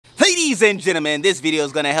Ladies and gentlemen, this video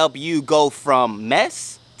is gonna help you go from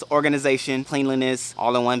mess to organization, cleanliness,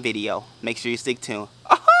 all in one video. Make sure you stick tuned.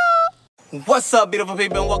 What's up, beautiful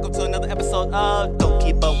people, and welcome to another episode of Don't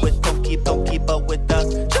Keep Up With the Joneses. Don't keep up with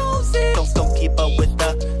the Joneses. Don't keep up with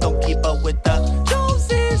the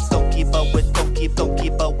Joneses. Don't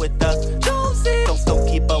keep up with the Joneses.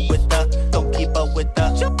 Don't keep up with the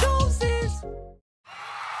Joneses.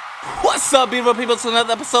 What's up, beautiful people? To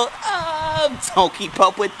another episode of Don't Keep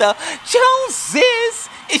Up With the Joneses.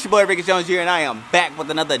 It's your boy Ricky Jones here, and I am back with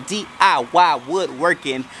another DIY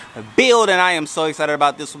woodworking build, and I am so excited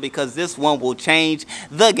about this one because this one will change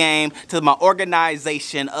the game to my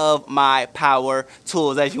organization of my power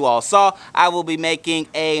tools. As you all saw, I will be making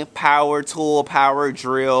a power tool, power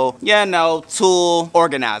drill, tool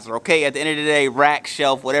organizer, okay? At the end of the day, rack,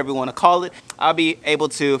 shelf, whatever you want to call it, I'll be able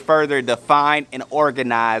to further define and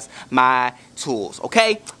organize my tools,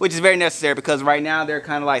 okay? Which is very necessary because right now they're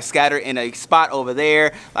kind of like scattered in a spot over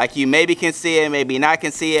there. Like you maybe can see it, maybe not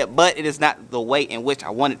can see it, but it is not the way in which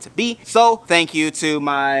I want it to be. So thank you to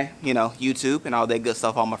my, YouTube and all that good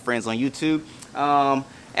stuff, all my friends on YouTube. And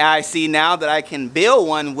I see now that I can build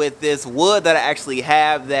one with this wood that I actually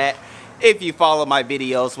have that, if you follow my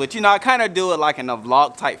videos, which, I kind of do it like in a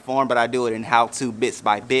vlog type form, but I do it in how-to bits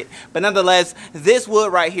by bit. But nonetheless, this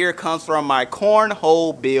wood right here comes from my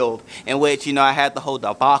cornhole build, in which, I had the whole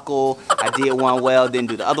debacle. I did one well,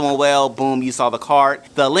 didn't do the other one well. Boom, you saw the card.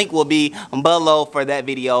 The link will be below for that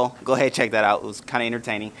video. Go ahead, check that out. It was kind of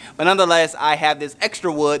entertaining. But nonetheless, I have this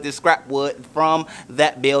extra wood, this scrap wood from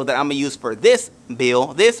that build that I'm going to use for this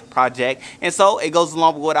build, this project. And so it goes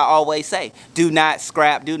along with what I always say. Do not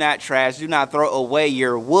scrap, do not trash, do not throw away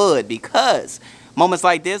your wood, because moments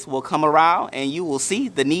like this will come around and you will see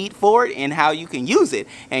the need for it and how you can use it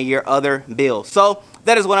in your other builds. So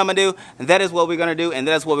that is what I'm gonna do, and that is what we're gonna do, and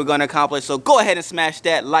that is what we're gonna accomplish. So go ahead and smash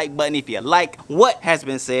that like button if you like what has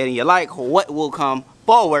been said and you like what will come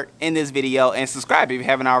forward in this video, and subscribe if you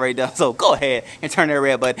haven't already done so. Go ahead and turn that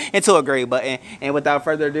red button into a gray button. And without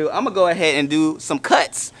further ado, I'm gonna go ahead and do some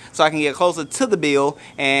cuts so I can get closer to the build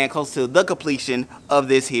and close to the completion of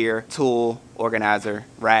this here tool organizer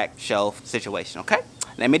rack shelf situation. Okay,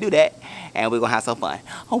 let me do that and we're gonna have some fun.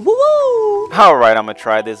 Woo! All right, I'm gonna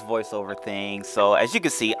try this voiceover thing. So as you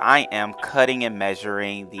can see, I am cutting and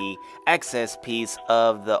measuring the excess piece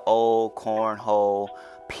of the old cornhole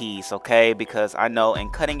piece, okay, because I know in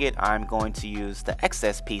cutting it I'm going to use the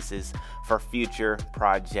excess pieces for future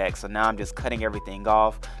projects. So now I'm just cutting everything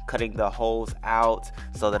off, cutting the holes out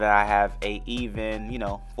so that I have a even,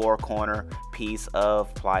 four corner piece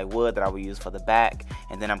of plywood that I will use for the back,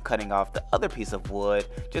 and then I'm cutting off the other piece of wood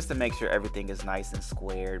just to make sure everything is nice and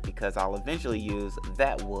squared, because I'll eventually use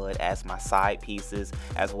that wood as my side pieces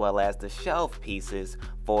as well as the shelf pieces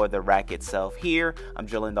for the rack itself. Here I'm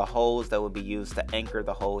drilling the holes that will be used to anchor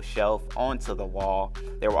the whole shelf onto the wall.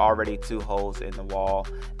 There were already 2 holes in the wall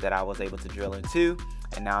that I was able to drill into,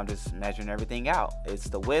 and now I'm just measuring everything out. It's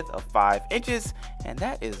the width of 5 inches, and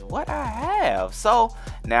that is what I have. So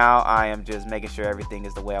now I am just making sure everything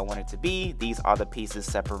is the way I want it to be. These are the pieces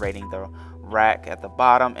separating the rack at the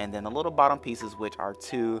bottom, and then the little bottom pieces, which are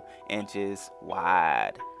 2 inches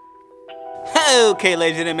wide. Okay,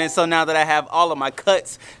 ladies and gentlemen, so now that I have all of my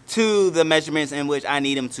cuts to the measurements in which I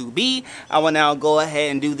need them to be, I will now go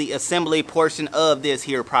ahead and do the assembly portion of this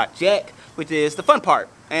here project, which is the fun part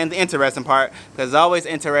and the interesting part, because it's always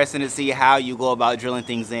interesting to see how you go about drilling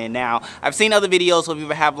things in. Now, I've seen other videos where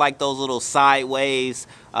people have like those little sideways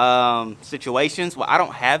situations. Well, I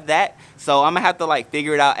don't have that, so I'm gonna have to like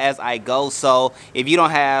figure it out as I go. So if you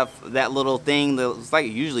don't have that little thing, it's like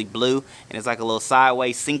usually blue and it's like a little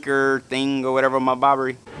sideways sinker thing or whatever, my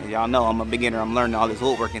bobbery. Y'all know I'm a beginner, I'm learning all this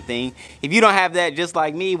woodworking thing. If you don't have that, just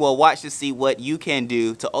like me, well, watch to see what you can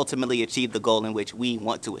do to ultimately achieve the goal in which we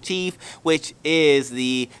want to achieve, which is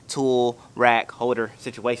the tool rack holder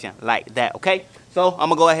situation like that, okay? So I'm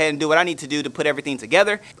gonna go ahead and do what I need to do to put everything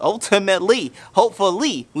together. Ultimately,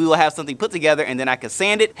 hopefully, we will have something put together, and then I can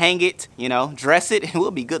sand it, hang it, dress it, and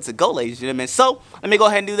we'll be good to go, ladies and gentlemen. So let me go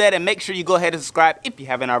ahead and do that, and make sure you go ahead and subscribe if you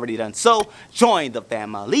haven't already done so. Join the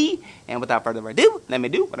family, and without further ado, let me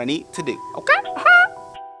do what I need to do, okay?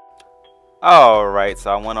 Alright,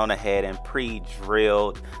 so I went on ahead and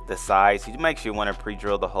pre-drilled the sides. You make sure you want to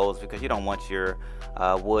pre-drill the holes because you don't want your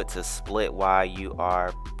wood to split while you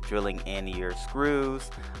are drilling in your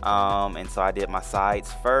screws. And so I did my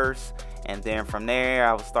sides first, and then from there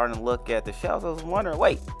I was starting to look at the shelves. I was wondering,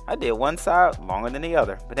 wait, I did one side longer than the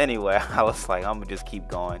other. But anyway, I was like, I'm gonna just keep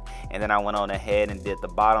going. And then I went on ahead and did the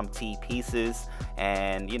bottom T pieces,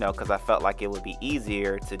 and you know, because I felt like it would be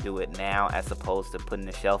easier to do it now as opposed to putting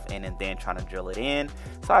the shelf in and then trying to drill it in.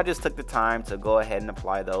 So I just took the time to go ahead and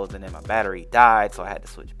apply those, and then my battery died, so I had to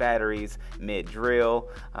switch batteries mid drill.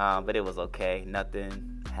 But it was okay,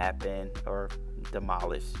 nothing happened or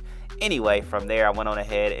demolished. Anyway, from there I went on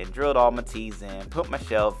ahead and drilled all my T's in, put my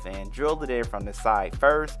shelf in, drilled it in from the side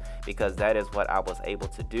first because that is what I was able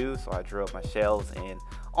to do. So I drilled my shelves in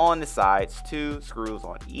on the sides, 2 screws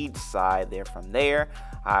on each side. Then from there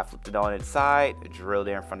I flipped it on its side, drilled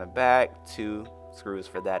in from the back, 2 screws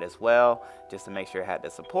for that as well, just to make sure it had the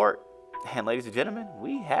support. And ladies and gentlemen,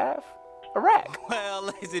 we have a rack. Well,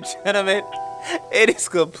 ladies and gentlemen, it is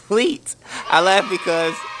complete. I laugh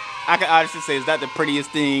because I can honestly say it's not the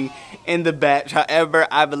prettiest thing in the batch. However,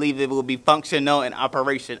 I believe it will be functional and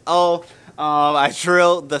operational. I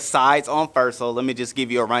drilled the sides on first, so let me just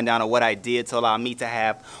give you a rundown of what I did to allow me to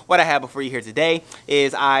have what I have before you here today.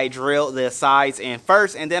 Is I drilled the sides in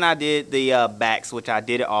first, and then I did the backs, which I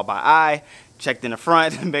did it all by eye. Checked in the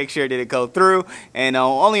front to make sure that it go through, and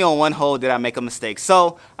only on one hole did I make a mistake.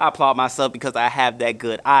 So I applaud myself because I have that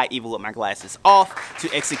good eye, even with my glasses off,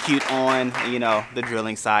 to execute on, you know, the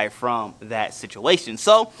drilling side from that situation.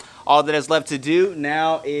 So all that is left to do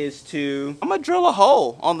now is I'm gonna drill a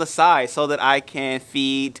hole on the side so that I can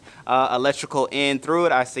feed electrical in through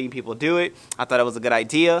it. I've seen people do it. I thought it was a good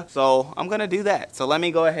idea, so I'm gonna do that. So let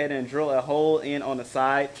me go ahead and drill a hole in on the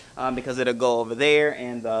side because it'll go over there,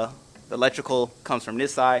 and the electrical comes from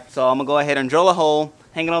this side. So I'm gonna go ahead and drill a hole,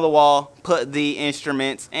 hang it on the wall, put the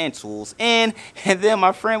instruments and tools in, and then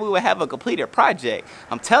my friend, we would have a completed project.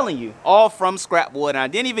 I'm telling you, all from scrap wood, and I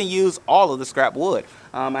didn't even use all of the scrap wood.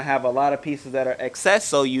 I have a lot of pieces that are excess,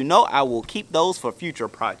 so you know I will keep those for future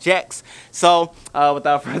projects. So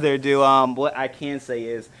without further ado, what I can say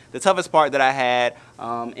is the toughest part that I had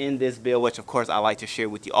in this build, which of course I like to share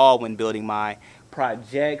with you all when building my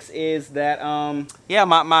projects, is that yeah,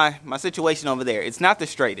 my situation over there, it's not the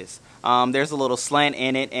straightest. There's a little slant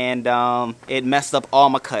in it, and it messed up all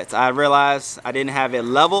my cuts. I realized I didn't have it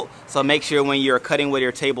leveled, so make sure when you're cutting with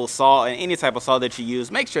your table saw and any type of saw that you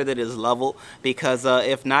use, make sure that it is leveled, because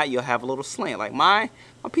if not, you'll have a little slant. Like my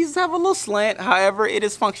pieces have a little slant. However, it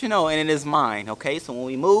is functional and it is mine. Okay, so when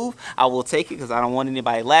we move, I will take it because I don't want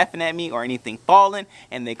anybody laughing at me or anything falling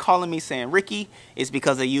and they calling me saying, Ricky, it's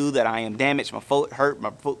because of you that I am damaged, my foot hurt,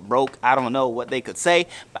 my foot broke. I don't know what they could say,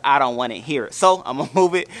 but I don't want to hear it. So I'm gonna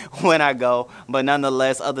move it when I go. But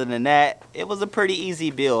nonetheless, other than that, it was a pretty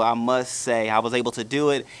easy build, I must say. I was able to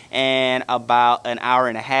do it in about an hour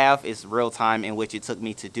and a half. It's real time in which it took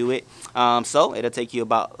me to do it. So it'll take you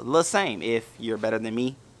about the same. If you're better than me,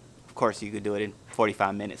 of course you could do it in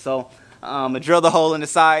 45 minutes. So I'm gonna drill the hole in the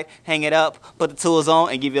side, hang it up, put the tools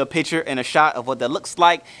on, and give you a picture and a shot of what that looks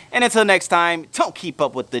like. And until next time, don't keep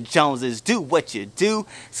up with the Joneses. Do what you do.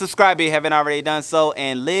 Subscribe if you haven't already done so,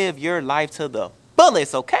 and live your life to the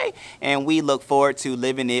fullest, okay? And we look forward to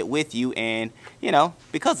living it with you and, you know,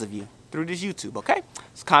 because of you through this YouTube, okay?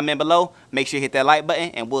 So comment below, make sure you hit that like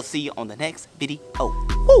button, and we'll see you on the next video.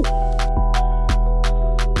 Woo!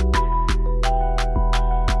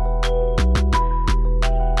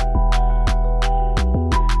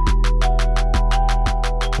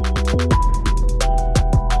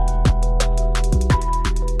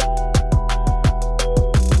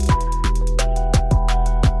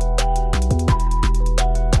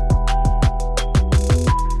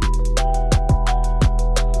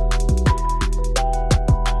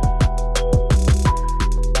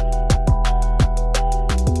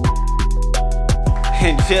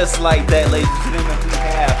 And just like that, ladies and gentlemen, we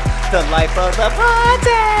have the life of the party.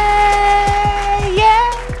 Yeah.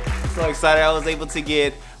 So excited I was able to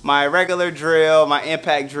get my regular drill, my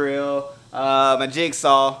impact drill, my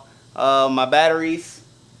jigsaw, my batteries,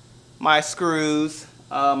 my screws,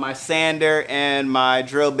 my sander, and my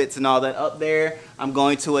drill bits and all that up there. I'm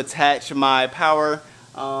going to attach my power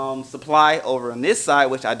supply over on this side,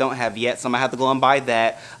 which I don't have yet, so I'm gonna have to go and buy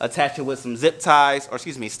that, attach it with some zip ties, or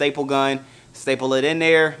excuse me, staple gun, staple it in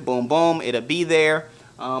there, boom boom, it'll be there.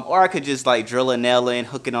 Or I could just like drill a nail in,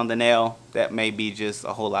 hook it on the nail. That may be just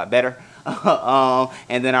a whole lot better.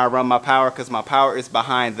 And then I run my power, because my power is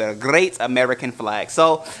behind the great American flag.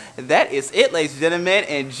 So that is it, ladies and gentlemen,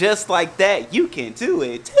 and just like that, you can do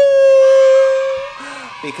it too,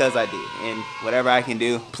 because I did. And whatever I can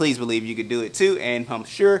do, please believe you can do it too, and I'm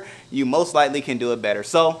sure you most likely can do it better.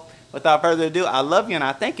 So without further ado, I love you and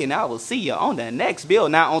I thank you, and I will see you on the next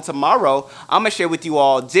build. Now, on tomorrow, I'm going to share with you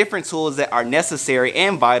all different tools that are necessary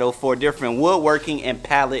and vital for different woodworking and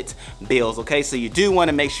pallet builds, okay? So you do want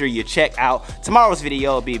to make sure you check out tomorrow's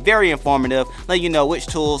video. It'll be very informative, let you know which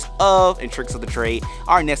tools and tricks of the trade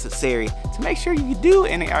are necessary to make sure you do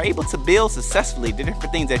and are able to build successfully the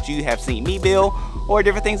different things that you have seen me build, or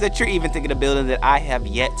different things that you're even thinking of building that I have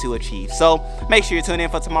yet to achieve. So make sure you tune in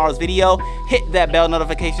for tomorrow's video. Hit that bell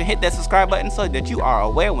notification, hit that subscribe button so that you are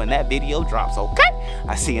aware when that video drops, okay?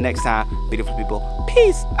 I'll see you next time, beautiful people.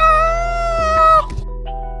 Peace out.